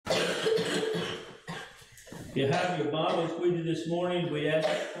If you have your Bibles with you this morning, we ask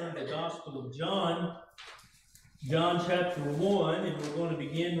you to turn to the Gospel of John, John chapter 1, and we're going to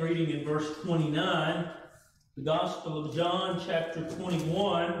begin reading in verse 29. The Gospel of John chapter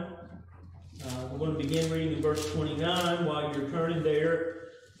 21. We're going to begin reading in verse 29. While you're turning there,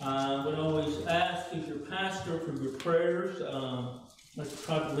 I would always ask as your pastor for your prayers. Let's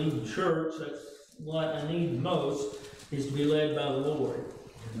try to lead the church. That's what I need most, is to be led by the Lord.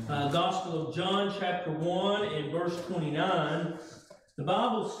 Gospel of John chapter 1 and verse 29, the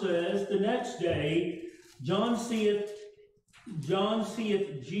Bible says, the next day John seeth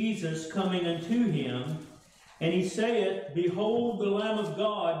Jesus coming unto him, and he saith, Behold the Lamb of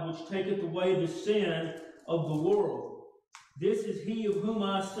God, which taketh away the sin of the world. This is he of whom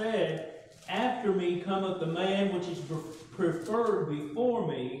I said, After me cometh the man which is preferred before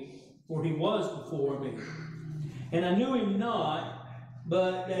me, for he was before me. And I knew him not,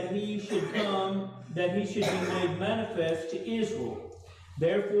 but that he should come, that he should be made manifest to Israel.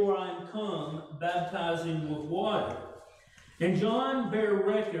 Therefore I am come, baptizing with water. And John bare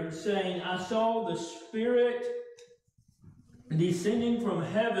record, saying, I saw the Spirit descending from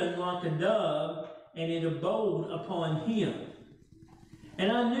heaven like a dove, and it abode upon him.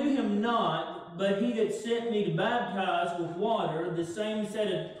 And I knew him not, but he that sent me to baptize with water, the same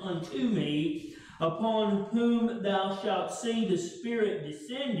said unto me, Upon whom thou shalt see the Spirit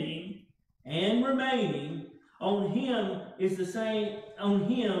descending and remaining, on him the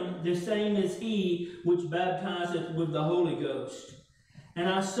same is he which baptizeth with the Holy Ghost. And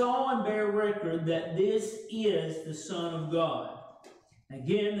I saw and bear record that this is the Son of God.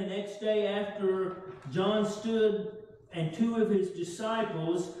 Again, the next day after John stood and two of his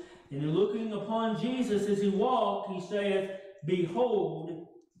disciples, and looking upon Jesus as he walked, he saith, Behold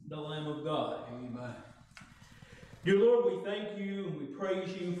the Lamb of God. Amen. Dear Lord, we thank you and we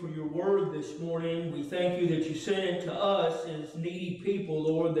praise you for your word this morning. We thank you that you sent it to us as needy people,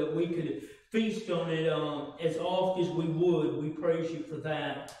 Lord, that we could feast on it as oft as we would. We praise you for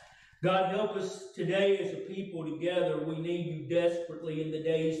that. God, help us today as a people together. We need you desperately in the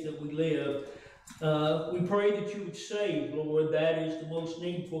days that we live. We pray that you would save, Lord. That is the most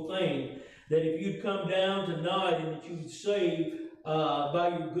needful thing. That if you'd come down tonight and that you would save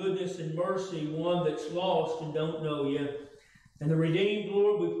by your goodness and mercy one that's lost and don't know you. And the redeemed,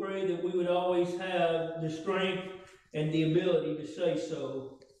 Lord, we pray that we would always have the strength and the ability to say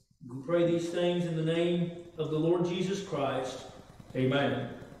so. We pray these things in the name of the Lord Jesus Christ. Amen.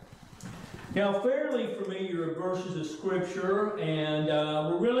 Now, fairly familiar verses of Scripture, and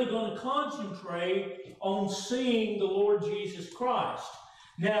we're really going to concentrate on seeing the Lord Jesus Christ.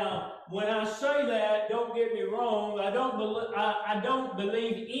 Now, when I say that, don't get me wrong, I don't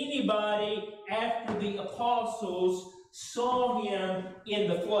believe anybody after the apostles saw him in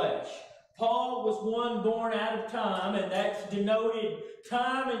the flesh. Paul was one born out of time, and that's denoted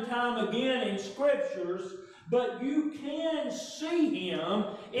time and time again in Scriptures. But you can see him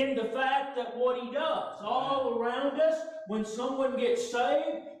in the fact that what he does all around us, when someone gets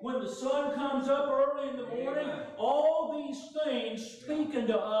saved, when the sun comes up early in the morning, all these things speak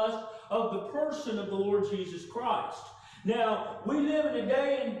unto us of the person of the Lord Jesus Christ. Now, we live in a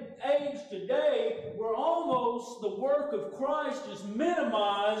day and age today where almost the work of Christ is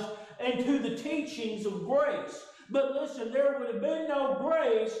minimized into the teachings of grace. But listen, there would have been no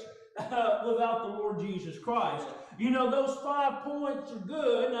grace without the Lord Jesus Christ. You know, those 5 points are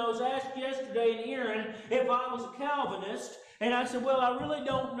good. And I was asked yesterday in Erin if I was a Calvinist. And I said, well, I really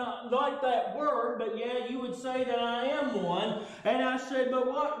don't like that word, but yeah, you would say that I am one. And I said, but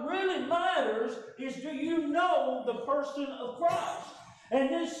what really matters is, do you know the person of Christ? And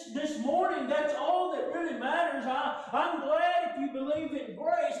this morning, that's all that really matters. I'm glad if you believe in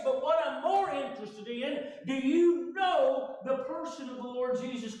grace, but what I'm more interested in, do you know the person of the Lord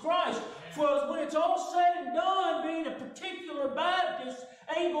Jesus Christ? For when it's all said and done, being a particular Baptist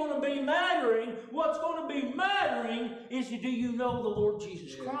ain't going to be mattering. What's going to be mattering is, do you know the Lord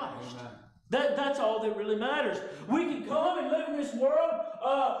Jesus Christ? Amen. That's all that really matters. We could come and live in this world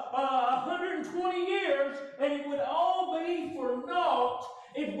 120 years, and it would all be for naught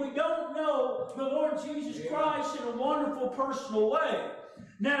if we don't know the Lord Jesus Christ in a wonderful personal way.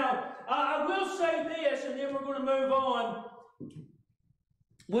 Now, I will say this, and then we're going to move on.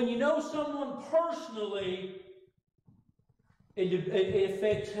 When you know someone personally, it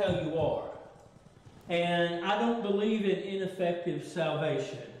affects how you are. And I don't believe in ineffective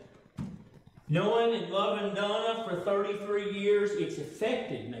salvation. Knowing and loving Donna for 33 years, it's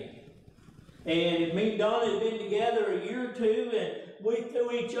affected me. And if me and Donna had been together a year or two and we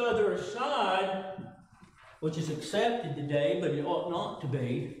threw each other aside, which is accepted today, but it ought not to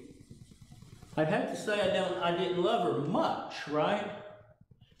be, I'd have to say I didn't love her much, right?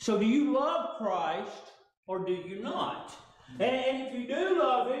 So do you love Christ or do you not? And if you do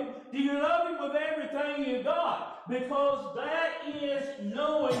love Him, do you love Him with everything you got? Because that is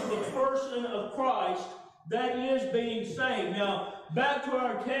knowing the person of Christ, that is being saved. Now, back to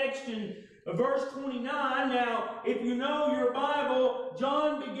our text in verse 29. Now, if you know your Bible,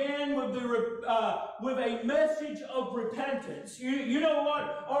 John began with a message of repentance. You know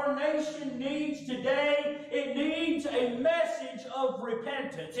what our nation needs today? It needs a message of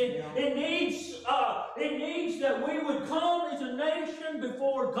repentance. It needs that we would come as a nation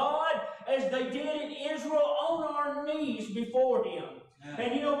before God, as they did in Israel, on our knees before Him.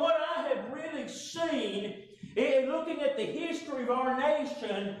 And you know what I have really seen, in looking at the history of our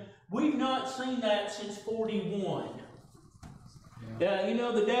nation, we've not seen that since 41. You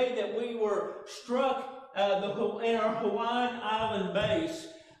know, the day that we were struck in our Hawaiian Island base,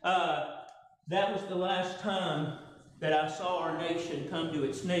 that was the last time that I saw our nation come to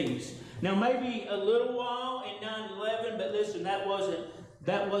its knees. Now, maybe a little while in 9/11, but listen, that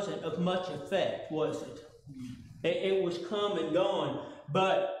wasn't of much effect, was it? It was come and gone.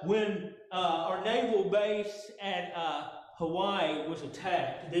 But when our naval base at Hawaii was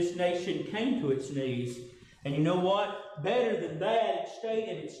attacked, this nation came to its knees. And you know what? Better than that, it stayed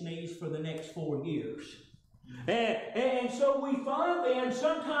at its knees for the next 4 years. And so we find then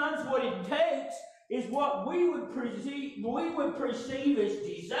sometimes what it takes is what we would perceive as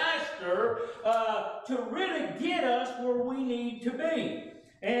disaster to really get us where we need to be.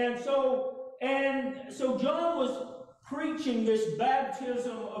 And so John was preaching this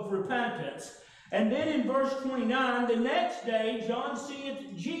baptism of repentance. And then in verse 29, the next day John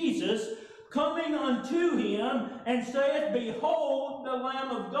seeth Jesus coming unto him, and saith, Behold the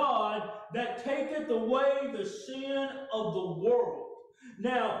Lamb of God, that taketh away the sin of the world.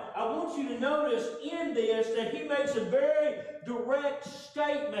 Now, I want you to notice in this that he makes a very direct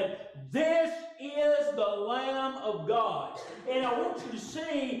statement. This is the Lamb of God. And I want you to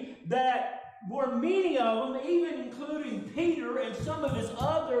see that where many of them, even including Peter and some of his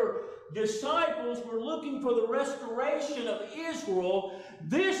other disciples, were looking for the restoration of Israel,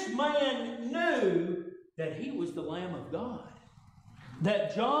 this man knew that he was the Lamb of God.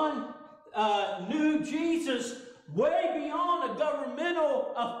 That John knew Jesus way beyond a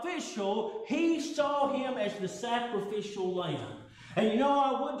governmental official. He saw him as the sacrificial lamb. And you know,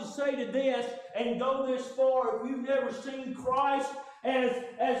 I want to say to this and go this far, if you've never seen Christ as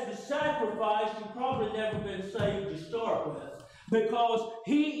the sacrifice, you've probably never been saved to start with. Because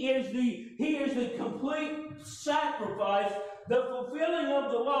he is the complete sacrifice, the fulfilling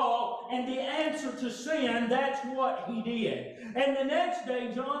of the law, and the answer to sin. That's what he did. And the next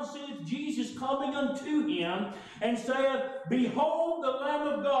day, John seeth Jesus coming unto him, and saith, Behold the Lamb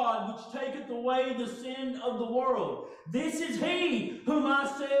of God, which taketh away the sin of the world. This is he whom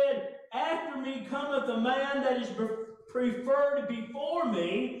I said, After me cometh a man that is preferred before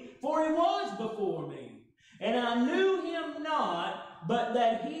me, for he was before me. And I knew him not, but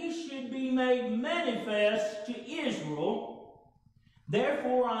that he should be made manifest to Israel.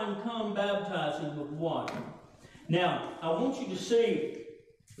 Therefore I am come baptizing with water. Now, I want you to see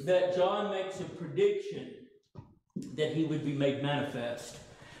that John makes a prediction that he would be made manifest.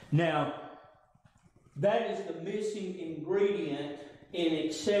 Now, that is the missing ingredient in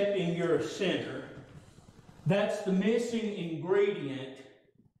accepting you're a sinner. That's the missing ingredient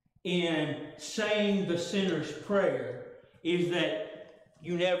in saying the sinner's prayer, is that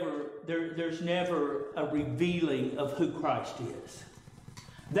there's never a revealing of who Christ is.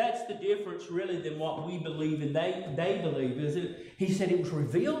 That's the difference really than what we believe and they believe, is it? He said it was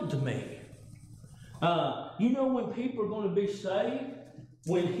revealed to me. You know when people are going to be saved?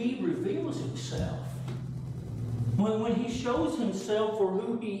 When he reveals himself. When he shows himself for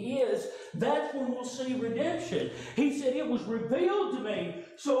who he is, that's when we'll see redemption. He said, it was revealed to me.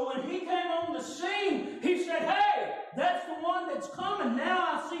 So when he came on the scene, he said, hey, that's the one that's coming.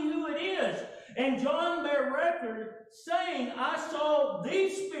 Now I see who it is. And John bare record, saying, I saw the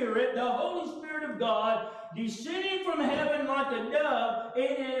Spirit, the Holy Spirit of God, descending from heaven like a dove,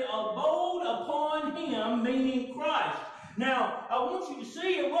 and it abode upon him, meaning Christ. Now, I want you to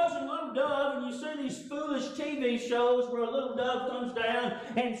see it wasn't a little dove, and you see these foolish TV shows where a little dove comes down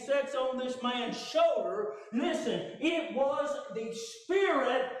and sits on this man's shoulder. Listen, it was the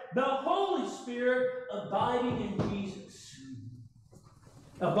Spirit, the Holy Spirit, abiding in Jesus.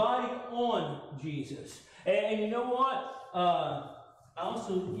 Abiding on Jesus. And you know what?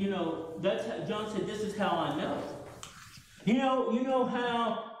 Also, that's how John said, this is how I know. You know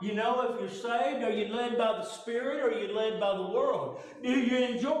how you know if you're saved? Are you led by the Spirit or are you led by the world? Do you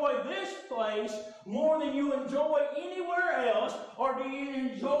enjoy this place more than you enjoy anywhere else? Or do you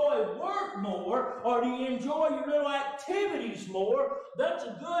enjoy work more? Or do you enjoy your little activities more? That's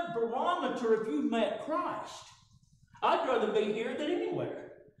a good barometer if you've met Christ. I'd rather be here than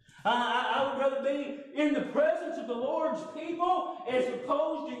anywhere. I would rather be in the presence of the Lord's people as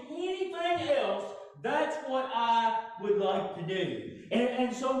opposed to anything else. That's what I would like to do.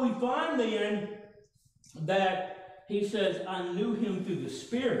 And so we find then that he says, I knew him through the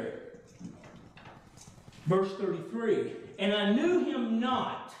Spirit. Verse 33, and I knew him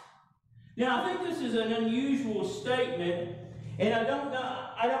not. Now, I think this is an unusual statement, and I don't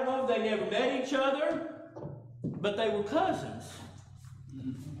know if they never met each other, but they were cousins.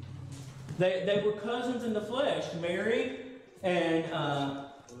 They were cousins in the flesh. Mary and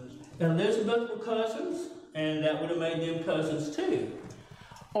Elizabeth were cousins, and that would have made them cousins too.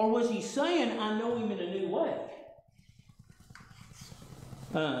 Or was he saying, I know him in a new way?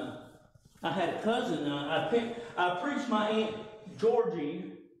 I had a cousin. I preached my Aunt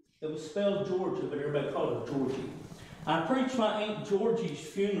Georgie. It was spelled Georgia, but everybody called her Georgie. I preached my Aunt Georgie's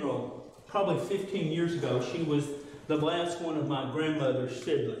funeral probably 15 years ago. She was the last one of my grandmother's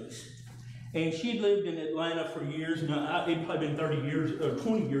siblings. And she'd lived in Atlanta for years. Now, it'd probably been 30 years or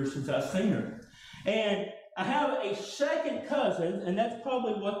 20 years since I've seen her. And I have a second cousin, and that's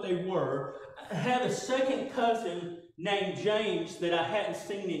probably what they were. I had a second cousin named James that I hadn't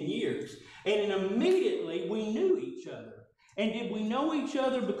seen in years. And immediately we knew each other. And did we know each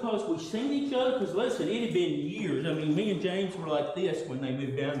other because we seen each other? Because listen, it had been years. I mean, me and James were like this when they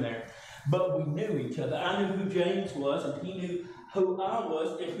moved down there. But we knew each other. I knew who James was, and he knew who I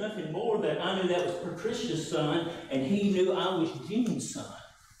was. There's nothing more than I knew that was Patricia's son, and he knew I was Jean's son.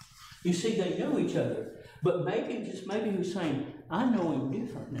 You see, they know each other. But maybe he was saying, I know him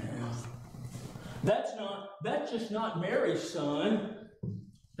different now. That's just not Mary's son.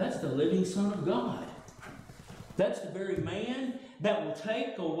 That's the living Son of God. That's the very man that will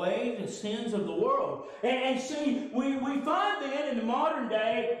take away the sins of the world. And see, we find then in the modern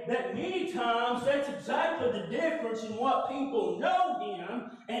day that many times that's exactly the difference in what people know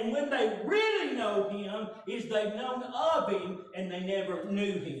him and when they really know him is they've known of him and they never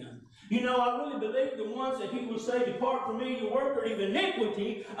knew him. You know, I really believe the ones that he will say, depart from me, you worker of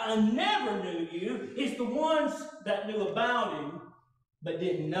iniquity, I never knew you, is the ones that knew about him but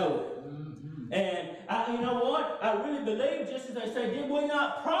didn't know him. And you know what? I really believe, just as they say, did we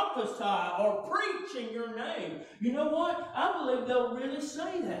not prophesy or preach in your name? You know what? I believe they'll really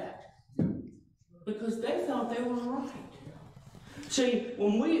say that because they thought they were right. See,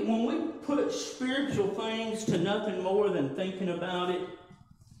 when we put spiritual things to nothing more than thinking about it,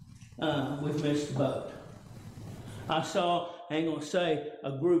 we've missed the boat. I saw, I ain't gonna say,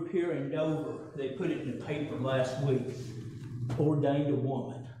 a group here in Dover. They put it in the paper last week. Ordained a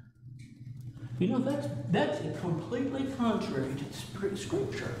woman. You know, that's completely contrary to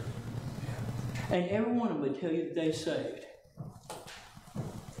Scripture. And every one of them would tell you that they're saved.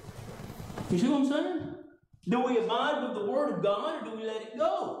 You see what I'm saying? Do we abide with the Word of God or do we let it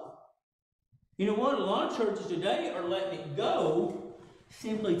go? You know what? A lot of churches today are letting it go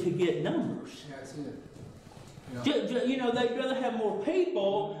simply to get numbers. Yeah, that's it. You know, they'd rather have more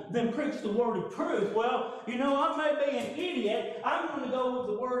people than preach the word of truth. Well, you know, I may be an idiot. I'm going to go with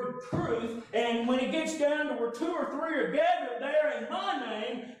the word of truth. And when it gets down to where 2 or 3 are gathered there in my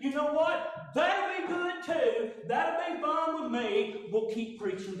name, you know what? That'll be good too. That'll be fine with me. We'll keep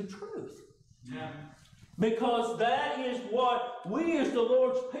preaching the truth. Yeah. Because that is what we as the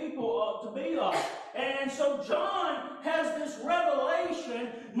Lord's people ought to be like. And so John has this revelation,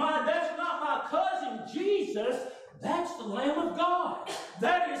 that's not my cousin Jesus, that's the Lamb of God.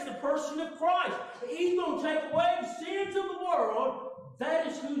 That is the person of Christ. He's going to take away the sins of the world. That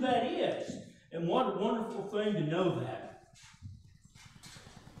is who that is. And what a wonderful thing to know that.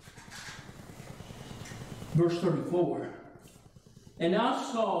 Verse 34. And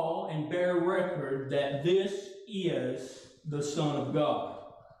I saw and bear record that this is the Son of God.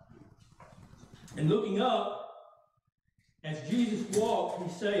 And looking up, as Jesus walked, he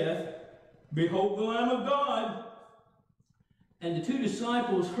saith, Behold the Lamb of God. And the 2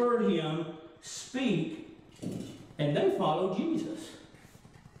 disciples heard him speak, and they followed Jesus.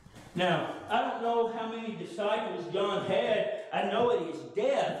 Now, I don't know how many disciples John had. I know at his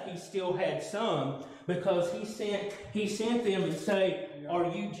death he still had some, because he sent them and say, Are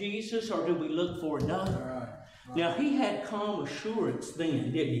you Jesus, or do we look for another? Right. Now, he had calm assurance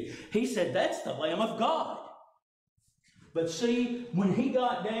then, didn't he? He said, That's the Lamb of God. But see, when he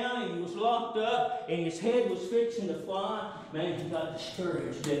got down and he was locked up and his head was fixing to fly, man, he got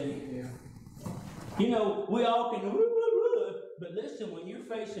discouraged, didn't he? Yeah. You know, we all can, but listen, when you're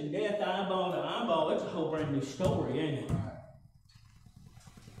facing death eyeball to eyeball, it's a whole brand new story, ain't it? Right.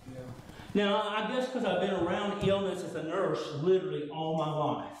 Yeah. Now, I guess because I've been around illness as a nurse literally all my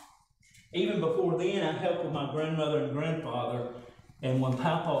life. Even before then, I helped with my grandmother and grandfather, and when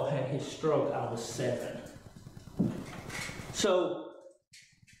Papa had his stroke, I was 7. So,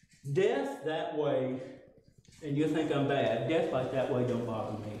 death that way, and you think I'm bad, death like that way don't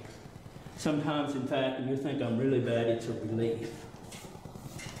bother me. Sometimes, in fact, when you think I'm really bad, it's a relief.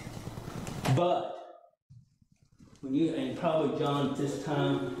 But, when you, and probably John at this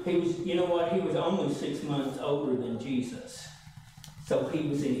time, he was, you know what, he was only 6 months older than Jesus. So he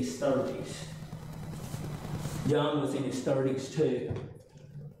was in his 30s. John was in his 30s too.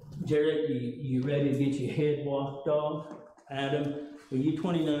 Jared, you ready to get your head walked off? Adam, well, you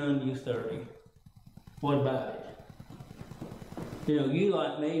 29, you 30. What about it? You know, you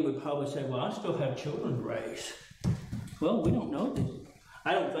like me would probably say, well, I still have children to raise. Well, we don't know this.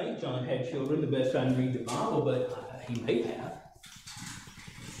 I don't think John had children, the best I can read the Bible, but he may have.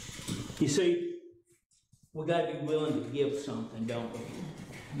 You see, we got to be willing to give something, don't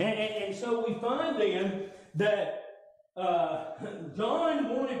we? And so we find then that John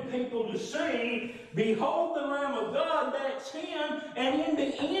wanted people to see, behold the Lamb of God, that's him, and in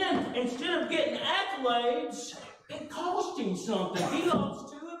the end, instead of getting accolades, it cost him something. He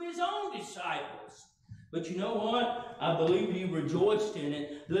lost 2 of his own disciples. But you know what? I believe he rejoiced in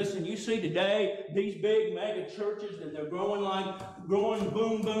it. Listen, you see today, these big mega churches, and they're growing boom,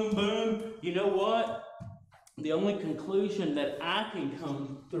 boom, boom. You know what? The only conclusion that I can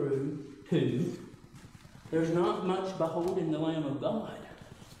come through to, there's not much beholding the Lamb of God.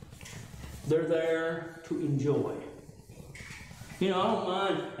 They're there to enjoy. You know, I don't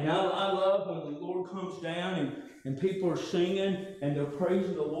mind, and I love when the Lord comes down and people are singing and they're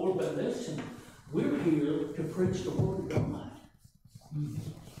praising the Lord, but listen, we're here to preach the Word of God.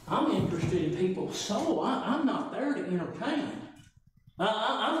 I'm interested in people's soul. I'm not there to entertain.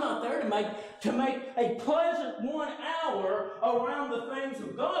 I'm not there to make a pleasant 1 hour around the things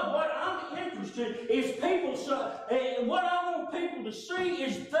of God. What I'm interested is people. What I want people to see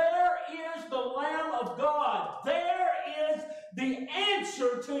is there is the Lamb of God. There is the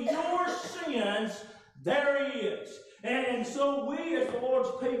answer to your sins. There He is. And so we as the Lord's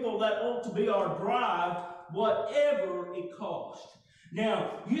people, that ought to be our drive, whatever it costs.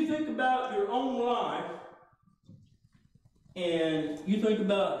 Now, you think about your own life, and you think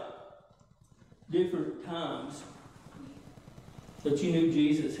about different times that you knew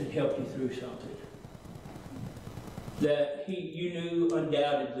Jesus had helped you through something. That you knew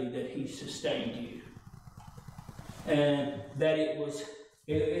undoubtedly that He sustained you. And that it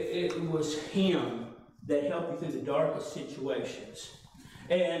was Him that helped you through the darkest situations.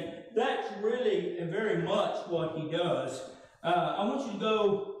 And that's really very much what He does. I want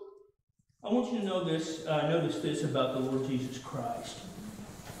you to know this, notice this about the Lord Jesus Christ.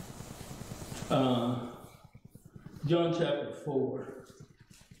 John chapter 4.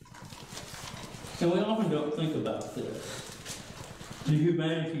 And we often don't think about this. The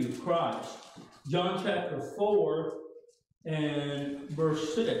humanity of Christ. John chapter 4 and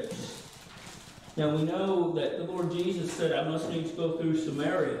verse 6. Now we know that the Lord Jesus said, I must needs go through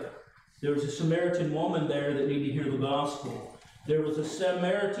Samaria. There was a Samaritan woman there that needed to hear the gospel. There was a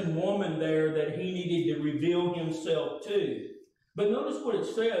Samaritan woman there that He needed to reveal Himself to. But notice what it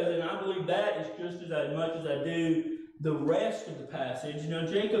says, and I believe that is just as much as I do the rest of the passage. Now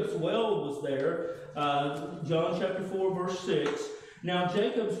Jacob's well was there, John chapter 4 verse 6. Now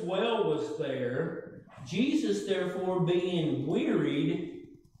Jacob's well was there. Jesus therefore being wearied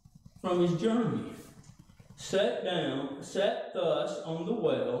from His journey, sat thus on the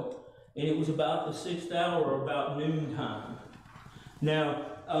well, and it was about the 6th hour, about noontime. Now,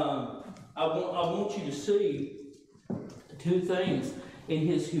 I want you to see 2 things in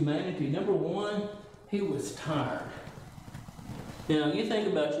His humanity. Number 1, He was tired. Now, you think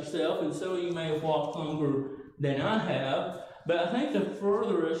about yourself, and some of you may have walked longer than I have, but I think the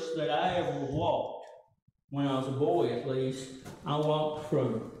furthest that I ever walked, when I was a boy at least, I walked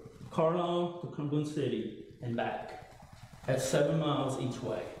from Carlisle to Cumberland City and back. That's 7 miles each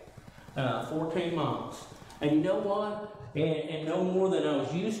way. 14 miles. And you know what? And no more than I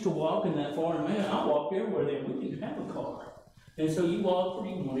was used to walking that far. And man, I walked everywhere then. We didn't have a car. And so you walked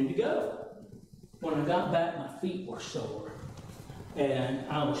where you wanted to go. When I got back, my feet were sore. And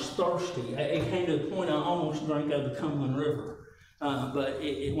I was thirsty. It came to the point I almost drank out of the Cumberland River. But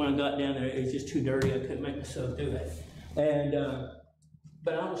when I got down there, it was just too dirty. I couldn't make myself do it. And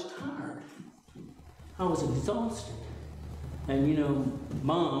but I was tired. I was exhausted. And you know,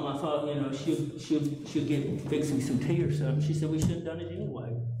 Mom, I thought, you know, she'll fix me some tea or something. She said we should have done it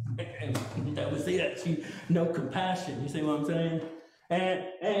anyway. And that was it. No compassion. You see what I'm saying?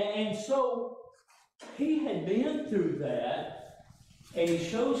 And so he had been through that, and he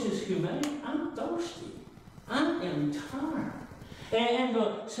shows his humanity. I'm thirsty. I am tired. And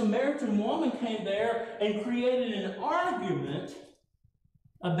the Samaritan woman came there and created an argument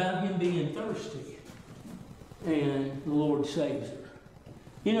about him being thirsty. And the Lord saves her.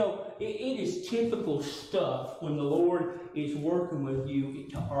 You know, it is typical stuff when the Lord is working with you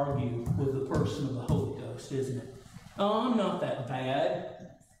to argue with the person of the Holy Ghost, isn't it? Oh, I'm not that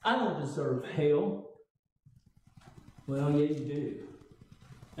bad. I don't deserve hell. Well, yeah, you do.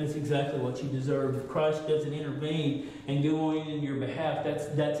 That's exactly what you deserve. If Christ doesn't intervene and go in your behalf,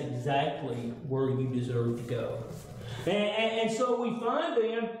 that's exactly where you deserve to go. And so we find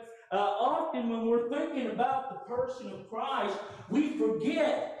them, often when we're thinking about the person of Christ, we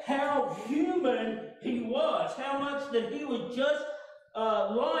forget how human he was, how much that he was just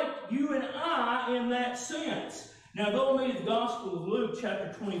like you and I in that sense. Now go with me to the Gospel of Luke,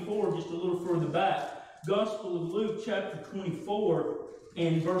 chapter 24, just a little further back. Gospel of Luke, chapter 24,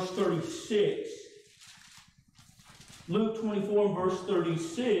 and verse 36. Luke 24 and verse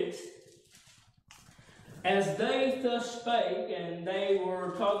 36. As they thus spake, and they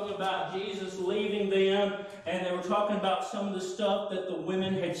were talking about Jesus leaving them, and they were talking about some of the stuff that the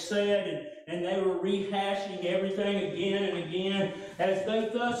women had said, and they were rehashing everything again and again. As they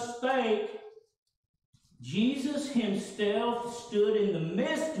thus spake, Jesus himself stood in the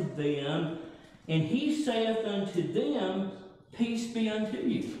midst of them, and he saith unto them, Peace be unto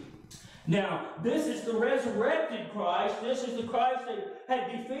you. Now, this is the resurrected Christ. This is the Christ that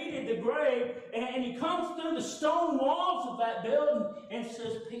had defeated the grave. And he comes through the stone walls of that building and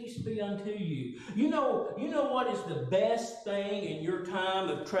says, Peace be unto you. You know what is the best thing in your time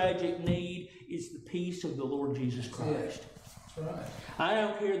of tragic need is the peace of the Lord Jesus Christ. That's right. I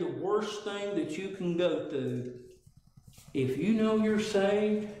don't care the worst thing that you can go through. If you know you're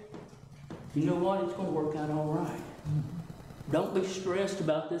saved, you know what? It's going to work out all right. Mm-hmm. Don't be stressed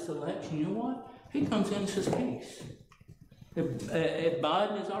about this election. You know what? He comes in and says peace. If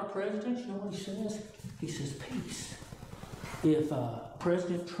Biden is our president, you know what he says? He says peace. If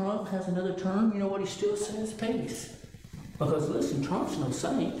President Trump has another term, you know what he still says? Peace. Because listen, Trump's no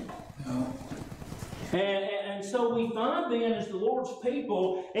saint. No. And so we find then as the Lord's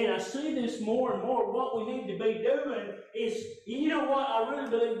people, and I see this more and more, what we need to be doing is, you know what, I really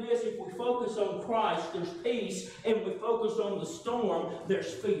believe this, if we focus on Christ, there's peace, and we focus on the storm,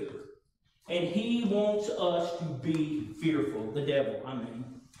 there's fear. And he wants us to be fearful, the devil, I mean.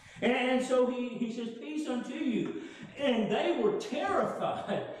 And so he says, Peace unto you. And they were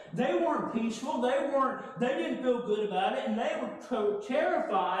terrified. They weren't peaceful. They didn't feel good about it. And they were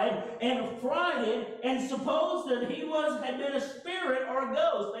terrified and affrighted and supposed that he had been a spirit or a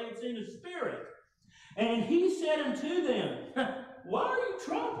ghost. They had seen a spirit. And he said unto them, Why are you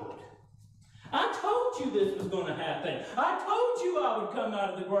troubled? I told you this was going to happen. I told you I would come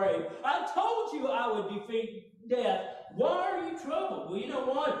out of the grave. I told you I would defeat death. Why are you troubled? Well, you know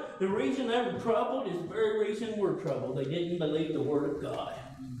what? The reason they were troubled is the very reason we're troubled. They didn't believe the Word of God.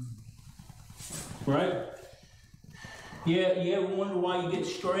 Right? Yeah, you ever wonder why you get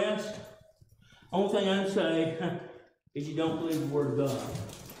stressed? Only thing I can say is you don't believe the Word of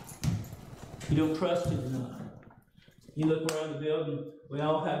God. You don't trust it enough. You look around the building, we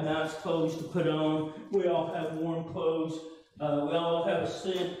all have nice clothes to put on. We all have warm clothes. We all have a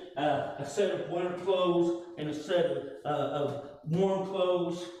set of winter clothes and a set of warm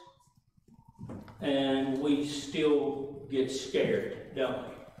clothes. And we still get scared, don't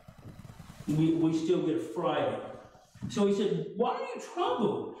we? We still get frightened. So he said, Why are you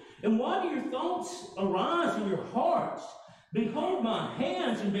troubled? And why do your thoughts arise in your hearts? Behold my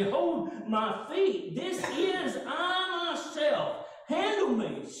hands and behold my feet. This is I myself. Handle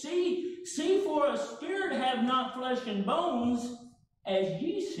me. See, for a spirit have not flesh and bones, as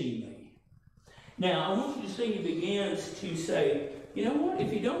ye see me. Now, I want you to see he begins to say, you know what?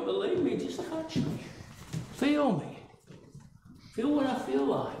 If you don't believe me, just touch me. Feel me. Feel what I feel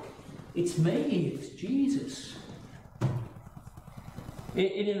like. It's me. It's Jesus.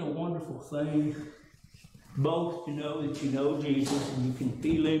 It is a wonderful thing, both to know that you know Jesus and you can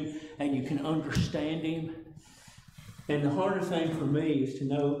feel him and you can understand him. And the harder thing for me is to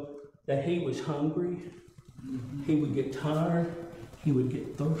know that he was hungry, he would get tired, he would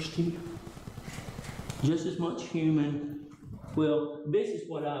get thirsty. Just as much human. Well, this is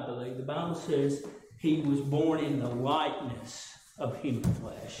what I believe. The Bible says he was born in the likeness of human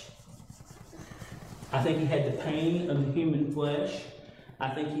flesh. I think he had the pain of the human flesh. I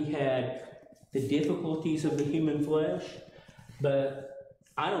think he had the difficulties of the human flesh. But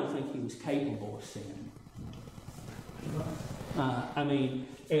I don't think he was capable of sin. And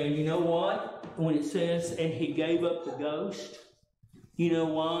you know what? When it says, and he gave up the ghost, you know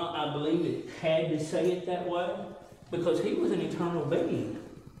why I believe it had to say it that way? Because he was an eternal being.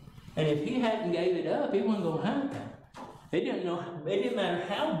 And if he hadn't gave it up, it wasn't going to happen. It didn't matter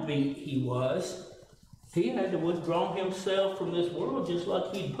how beat he was. He had to withdraw himself from this world just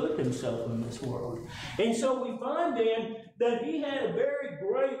like he put himself in this world. And so we find then that he had a very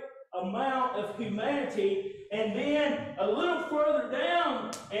great amount of humanity. And then a little further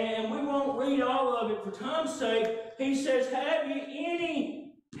down, and we won't read all of it for time's sake, he says, have you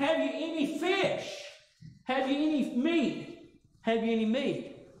any fish? Have you any meat? Have you any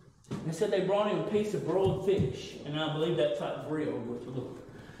meat? They said they brought him a piece of broiled fish. And I believe that's like grilled with a little.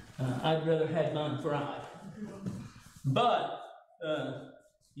 I'd rather have mine fried. But,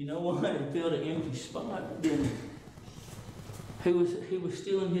 you know what? It filled an empty spot, didn't it? He was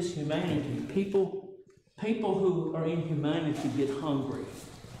still in his humanity. People who are in humanity get hungry.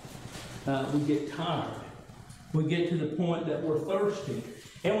 We get tired. We get to the point that we're thirsty.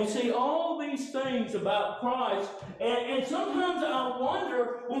 And we see all these things about Christ. And sometimes I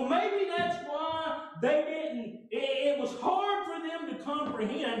wonder, well, maybe that's why they didn't. It was hard for them to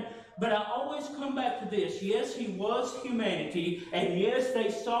comprehend. But I always come back to this. Yes, he was humanity. And yes, they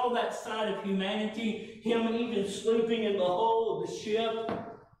saw that side of humanity, him even sleeping in the hull of the ship.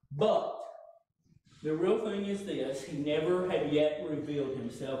 But the real thing is this. He never had yet revealed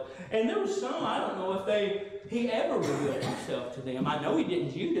himself. And there was some, I don't know if he ever revealed himself to them. I know he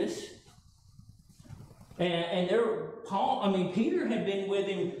didn't Judas. And Peter had been with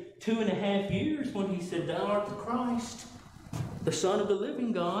him 2.5 years when he said, thou art the Christ, the Son of the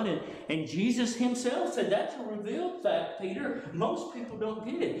living God. And Jesus himself said, that's a revealed fact, Peter. Most people don't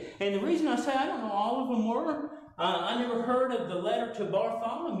get it. And the reason I say I don't know all of them were, I never heard of the letter to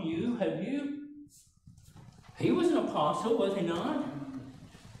Bartholomew. Have you? He was an apostle, was he not?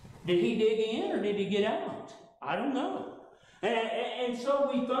 Did he dig in or did he get out? I don't know. And so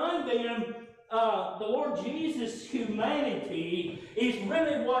we find then the Lord Jesus' humanity is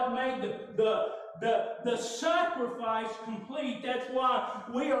really what made the sacrifice complete. That's why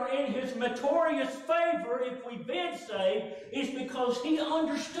we are in his meritorious favor if we've been saved, is because he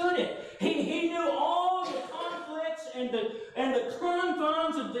understood it. He knew all the conflicts and the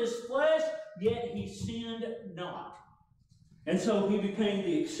confines of this flesh, yet he sinned not. And so he became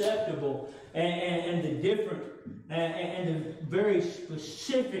the acceptable and the different and the very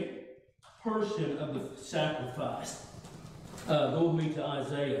specific person of the sacrifice. Go with me to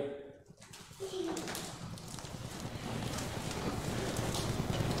Isaiah.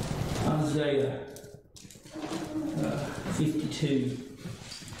 Isaiah 52.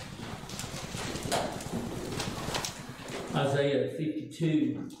 Isaiah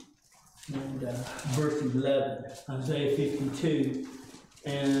 52 and verse 11. Isaiah 52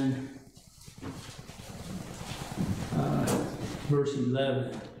 and verse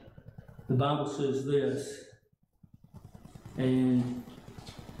 11. The Bible says this, and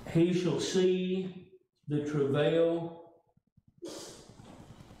he shall see the travail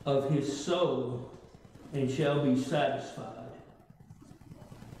of his soul and shall be satisfied.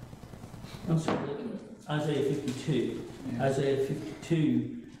 I'm sorry, Isaiah 52. Yeah. Isaiah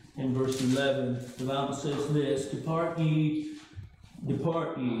 52 and verse 11. The Bible says this, depart ye,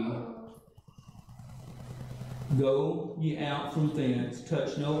 go ye out from thence,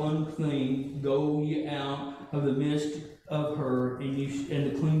 touch no unclean, go ye out of the midst of her, and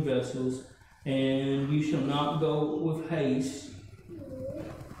the clean vessels, and you shall not go with haste.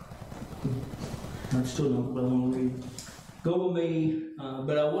 I still don't want to read. Go with me,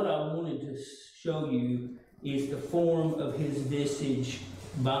 but what I wanted to show you is the form of his visage,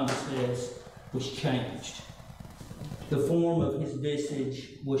 the Bible says, was changed. The form of his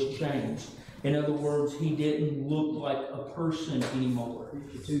visage was changed. In other words, he didn't look like a person anymore.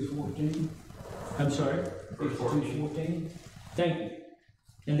 52:14. I'm sorry? 52:14. Thank you.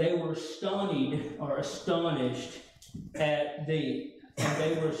 And they were astonished at thee. And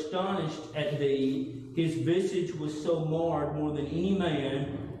they were astonished at thee. His visage was so marred more than any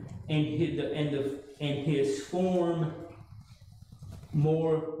man, and his form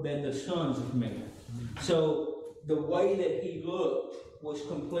more than the sons of men. So the way that he looked was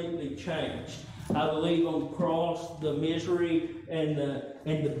completely changed. I believe on the cross, the misery and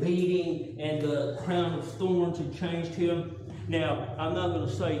the beating and the crown of thorns had changed him. Now, I'm not going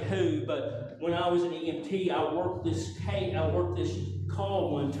to say who, but when I was an EMT, I worked this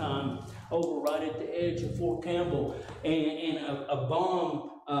call one time over right at the edge of Fort Campbell, and a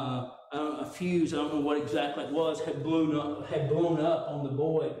bomb, a fuse, I don't know what exactly it was, had blown up on the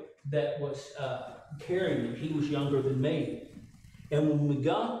boy that was carrying it. He was younger than me. And when we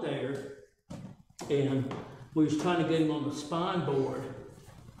got there, and we was trying to get him on the spine board,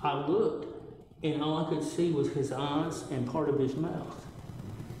 I looked, and all I could see was his eyes and part of his mouth.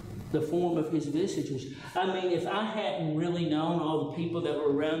 The form of his visage was, I mean, if I hadn't really known all the people that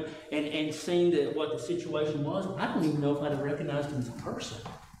were around and seen what the situation was, I don't even know if I'd have recognized him as a person.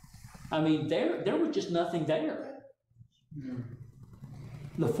 I mean, there was just nothing there.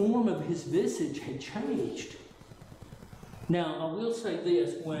 The form of his visage had changed. Now, I will say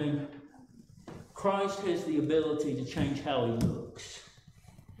this, when Christ has the ability to change how he looks.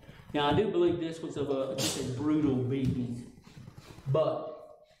 Now, I do believe this was just a brutal beating, but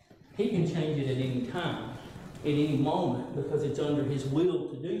he can change it at any time, at any moment, because it's under his will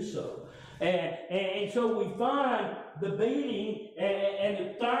to do so. And so we find the beating and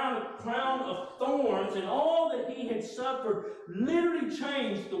the crown of thorns and all that he had suffered literally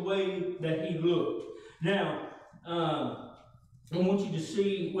changed the way that he looked. Now, I want you to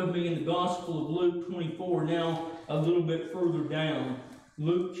see with me in the Gospel of Luke 24, now a little bit further down.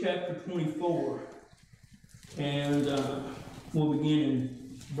 Luke chapter 24, and we'll begin in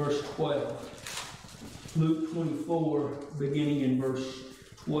verse 12. Luke 24, beginning in verse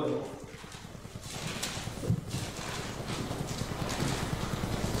 12.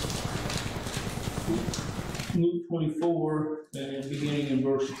 Luke 24, and beginning in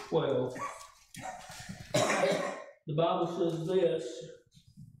verse 12. The Bible says this: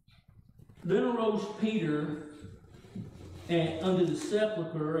 Then arose Peter under the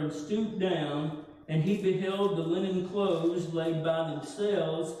sepulchre, and stooped down, and he beheld the linen clothes laid by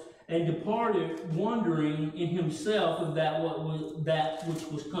themselves, and departed, wondering in himself of that which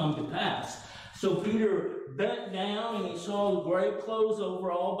was come to pass. So Peter bent down, and he saw the grave clothes over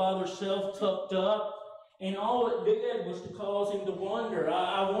all by themselves tucked up, and all it did was to cause him to wonder.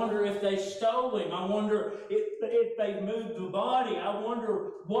 I wonder if they stole him. I wonder if they moved the body. I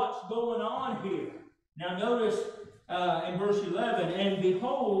wonder what's going on here. Now notice in verse 11, and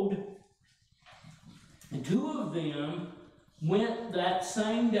behold, and two of them went that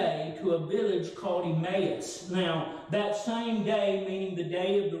same day to a village called Emmaus. Now, that same day, meaning the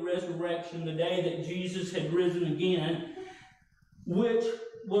day of the resurrection, the day that Jesus had risen again, which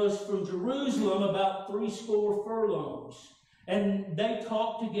was from Jerusalem about 80 furlongs. And they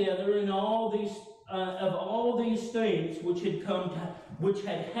talked together in all these things which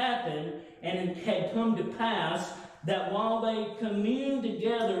had happened and had come to pass, that while they communed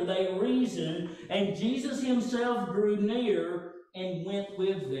together, they reasoned, and Jesus himself drew near and went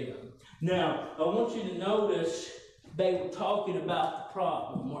with them. Now, I want you to notice they were talking about the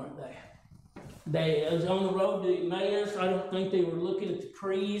problem, weren't they? They was on the road to Emmaus. I don't think they were looking at the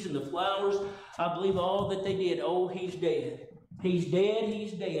trees and the flowers. I believe all that they did, oh, he's dead. He's dead,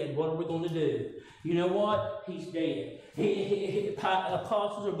 he's dead. What are we going to do? You know what? He's dead.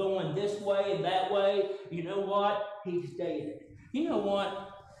 Apostles are going this way and that way. You know what? He's dead. You know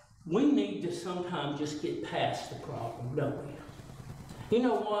what? We need to sometimes just get past the problem, don't we? You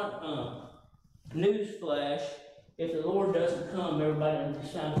know what? Newsflash, if the Lord doesn't come, everybody under the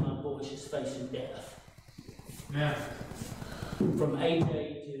sound of my voice is facing death. Yeah. From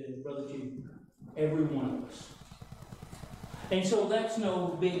AJ to Brother Junior. Every one of us. And so that's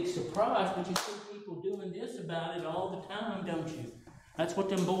no big surprise, but you see people doing this about it all the time, don't you? That's what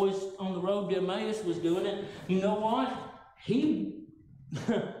them boys on the road to Emmaus was doing it. You know what? He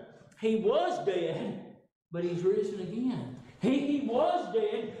was dead, but he's risen again. He was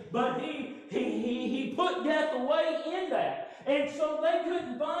dead, but he put death away in that. And so they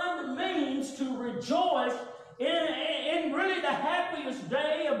couldn't find the means to rejoice in really the happiest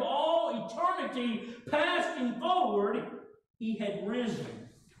day of all eternity, past and forward. He had risen.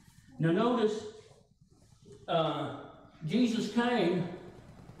 Now notice, Jesus came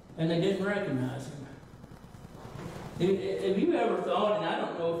and they didn't recognize him. Have you ever thought, and I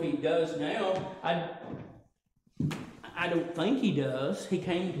don't know if he does now, I don't think he does. He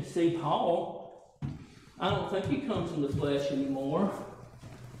came to see Paul. I don't think he comes in the flesh anymore.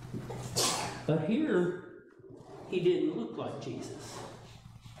 But here, he didn't look like Jesus.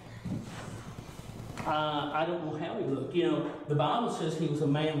 I don't know how he looked. You know, the Bible says he was a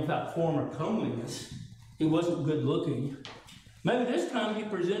man without form or comeliness. He wasn't good looking. Maybe this time he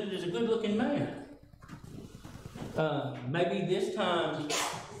presented as a good looking man. Maybe this time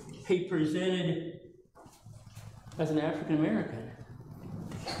he presented as an African American.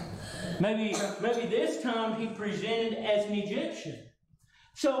 Maybe this time he presented as an Egyptian.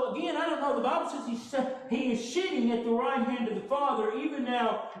 So again, I don't know. The Bible says he is sitting at the right hand of the Father, even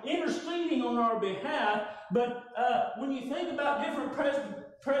now interceding on our behalf. But when you think about different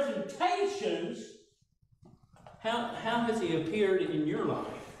presentations, how has he appeared in your life?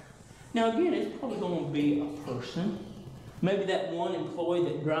 Now again, it's probably going to be a person. Maybe that one employee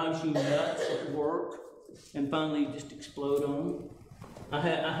that drives you nuts at work and finally just explode on them. I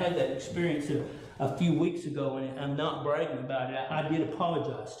had that experience a few weeks ago, and I'm not bragging about it. I did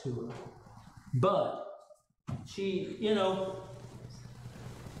apologize to her. But she, and I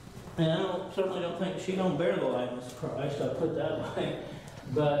certainly don't think she don't bear the likeness of Christ, I'll put that way.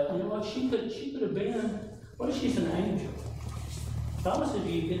 But you know what, she could have been, what if she's an angel? The Bible says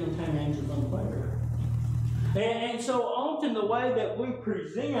you get them 10 angels unaware. And so often the way that we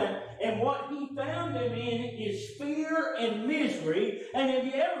present and what he found them in is fear and misery. And have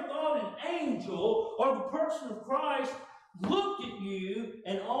you ever thought an angel or the person of Christ looked at you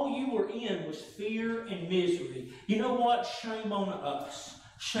and all you were in was fear and misery? You know what? Shame on us.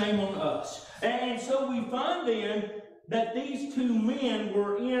 Shame on us. And so we find then that these two men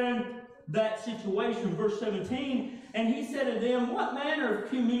were in that situation. Verse 17, and he said to them, what manner of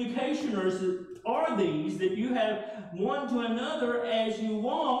communication are these that you have one to another as you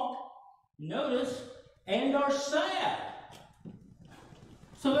walk, notice, and are sad?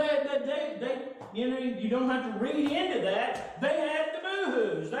 So they you don't have to read into that. They had the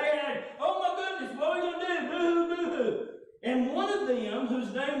boo-hoos. They had, oh my goodness, what are we going to do? Boo-hoo, boo-hoo. And one of them,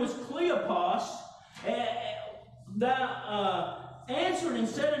 whose name was Cleopas, answered and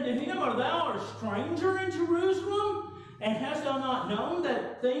said unto him, art thou a stranger in Jerusalem? And hast thou not known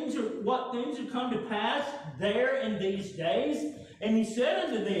that what things are come to pass there in these days? And he said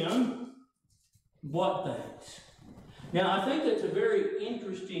unto them, what things? Now, I think that's a very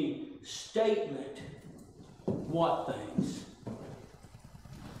interesting statement. What things?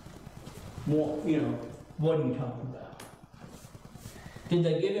 What are you talking about? Did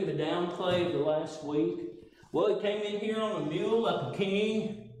they give him a downplay the last week? Well, he came in here on a mule like a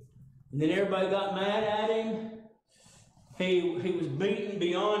king, and then everybody got mad at him. He was beaten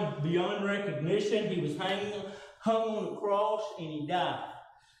beyond recognition. He was hung on a cross, and he died.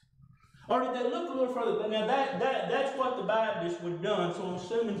 Or did they look a little further? Now that's what the Baptists would have done. So I'm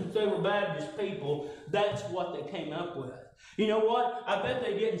assuming since they were Baptist people, that's what they came up with. You know what? I bet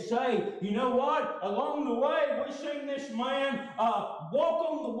they didn't say, you know what? Along the way, we seen this man walk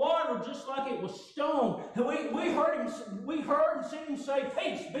on the water just like it was stone. And we heard and seen him say,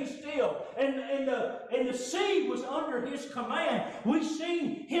 peace, be still. And the sea was under his command. We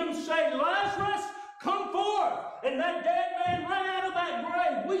seen him say, Lazarus, come forth. And that dead man ran out of that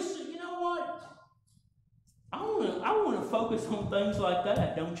grave. We see, you know what? I want to focus on things like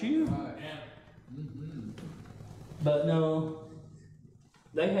that, don't you? Yeah. Mm-hmm. But no,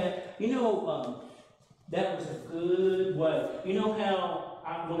 they had, that was a good way. You know how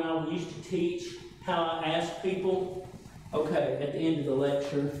when I used to teach, how I asked people, okay, at the end of the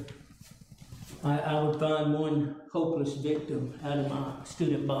lecture, I would find one hopeless victim out of my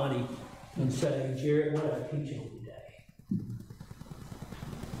student body and say, Jared, what did I teach you today?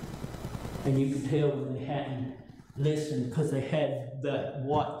 And you could tell when they hadn't listened because they had that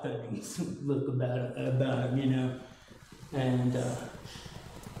what things look about them, And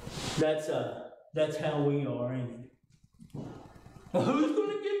that's how we are, ain't it? Well, who's going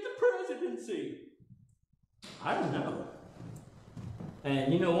to get the presidency? I don't know.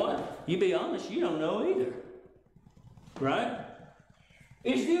 And you know what? You be honest, you don't know either. Right?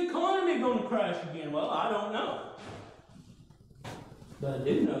 Is the economy going to crash again? Well, I don't know. But I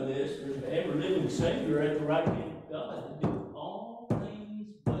do know this. There's an ever-living Savior at the right hand of God to do all things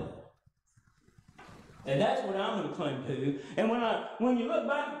well. And that's what I'm going to claim to. And when you look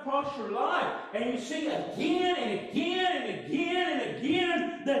back across your life and you see again and again and again and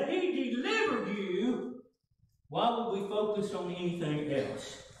again that He delivered you, why would we focus on anything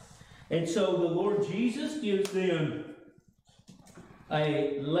else? And so the Lord Jesus gives them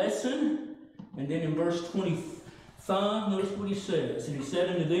a lesson, and then in verse 25, notice what He says. And He said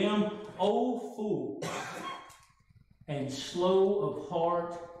unto them, O fool, and slow of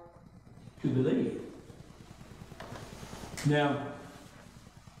heart to believe. Now,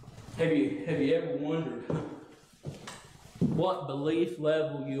 have you ever wondered what belief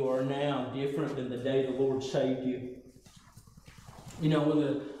level you are now different than the day the Lord saved you? When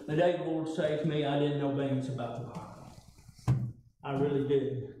the day the Lord saved me, I didn't know beans about the Bible. I really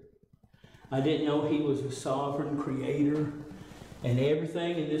didn't. I didn't know He was a sovereign creator and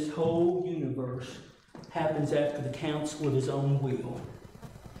everything in this whole universe happens after the counsel of his own will.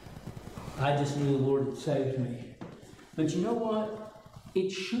 I just knew the Lord had saved me. But you know what?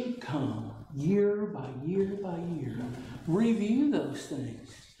 It should come year by year by year. Review those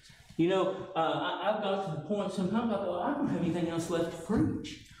things. You know, I've got to the point sometimes I go, I don't have anything else left to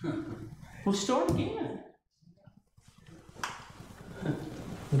preach. Well, start again.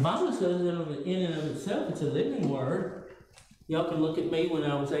 The Bible says that in and of itself, it's a living word. Y'all can look at me when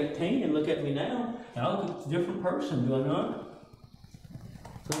I was 18 and look at me now. I look like a different person, do I not?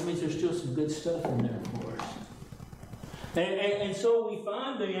 So that means there's still some good stuff in there for us. And so we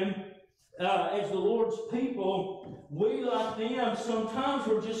find then, as the Lord's people, we like them, sometimes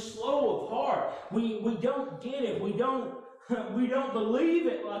we're just slow of heart. We don't get it. We don't believe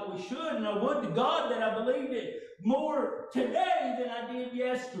it like we should. And I would to God that I believed it more today than I did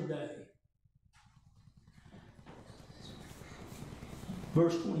yesterday.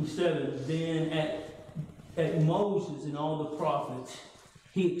 Verse 27, then at Moses and all the prophets,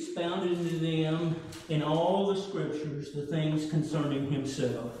 he expounded to them in all the scriptures the things concerning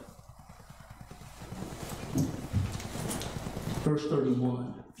himself. Verse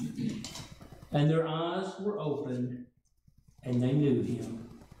 31, and their eyes were opened, and they knew him,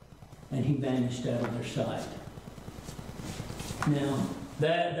 and he vanished out of their sight. Now,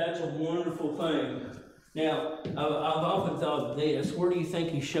 that's a wonderful thing. Now, I've often thought of this. Where do you think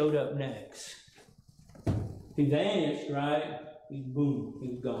he showed up next? He vanished, right? Boom, he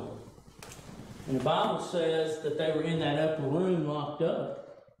was gone. And the Bible says that they were in that upper room locked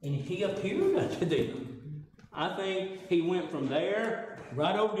up, and he appeared unto them. I think he went from there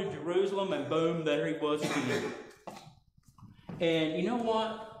right over to Jerusalem, and boom, there he was again. And you know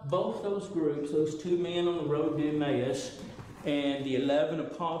what? Both those groups, those two men on the road to Emmaus, and the 11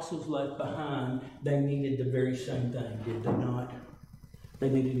 apostles left behind, they needed the very same thing, did they not? They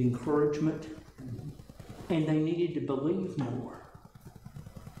needed encouragement, and they needed to believe more.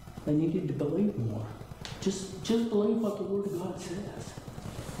 They needed to believe more. Just believe what the Word of God says.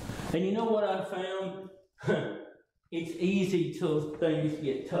 And you know what I found? It's easy till things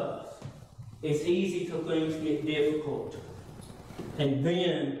get tough. It's easy till things get difficult. And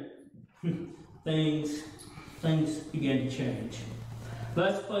then things begin to change.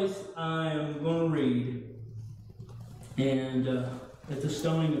 Last place I am going to read, and at the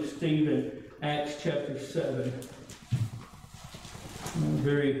stoning of Stephen, Acts chapter 7.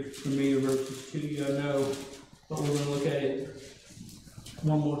 Very familiar verses to you, I know, but we're going to look at it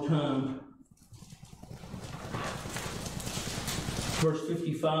one more time. Verse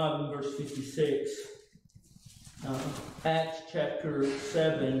 55 and verse 56. Acts chapter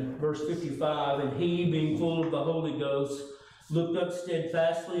 7, verse 55, and he, being full of the Holy Ghost, looked up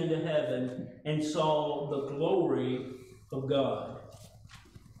steadfastly into heaven and saw the glory of God.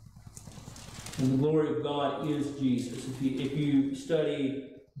 And the glory of God is Jesus. If you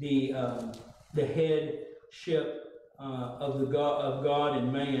study the headship of God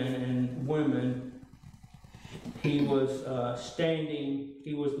and man and women, he was standing.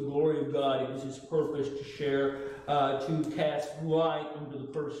 He was the glory of God. It was his purpose to share, to cast light into the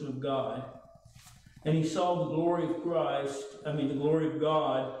person of God. And he saw the glory of the glory of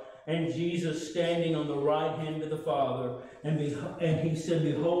God, and Jesus standing on the right hand of the Father. And he said,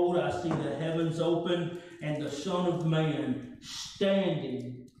 behold, I see the heavens open, and the Son of Man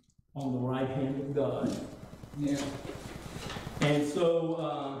standing on the right hand of God. Yeah. And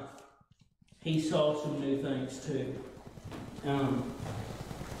so he saw some new things too.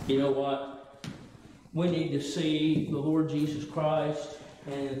 You know what? We need to see the Lord Jesus Christ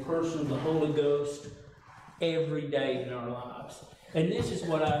and the person of the Holy Ghost every day in our lives. And this is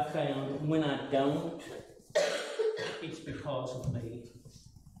what I found. When I don't, it's because of me.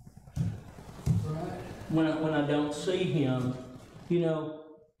 Right? When I don't see him, you know,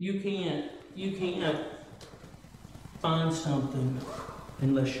 you can't find something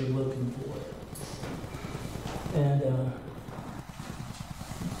unless you're looking for it. And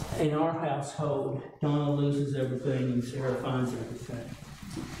in our household, Donna loses everything and Sarah finds everything.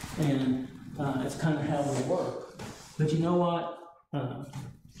 And it's kind of how we work. But you know what?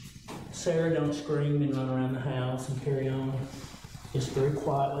 Sarah don't scream and run around the house and carry on. Just very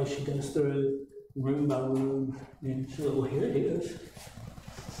quietly, she goes through room by room, and she goes, well, here it is.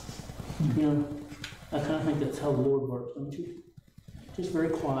 You know, I kind of think that's how the Lord works, don't you? Just very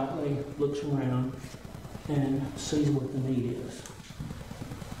quietly looks around and sees what the need is.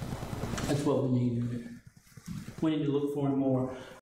 That's what we need in there. We need to look for him more.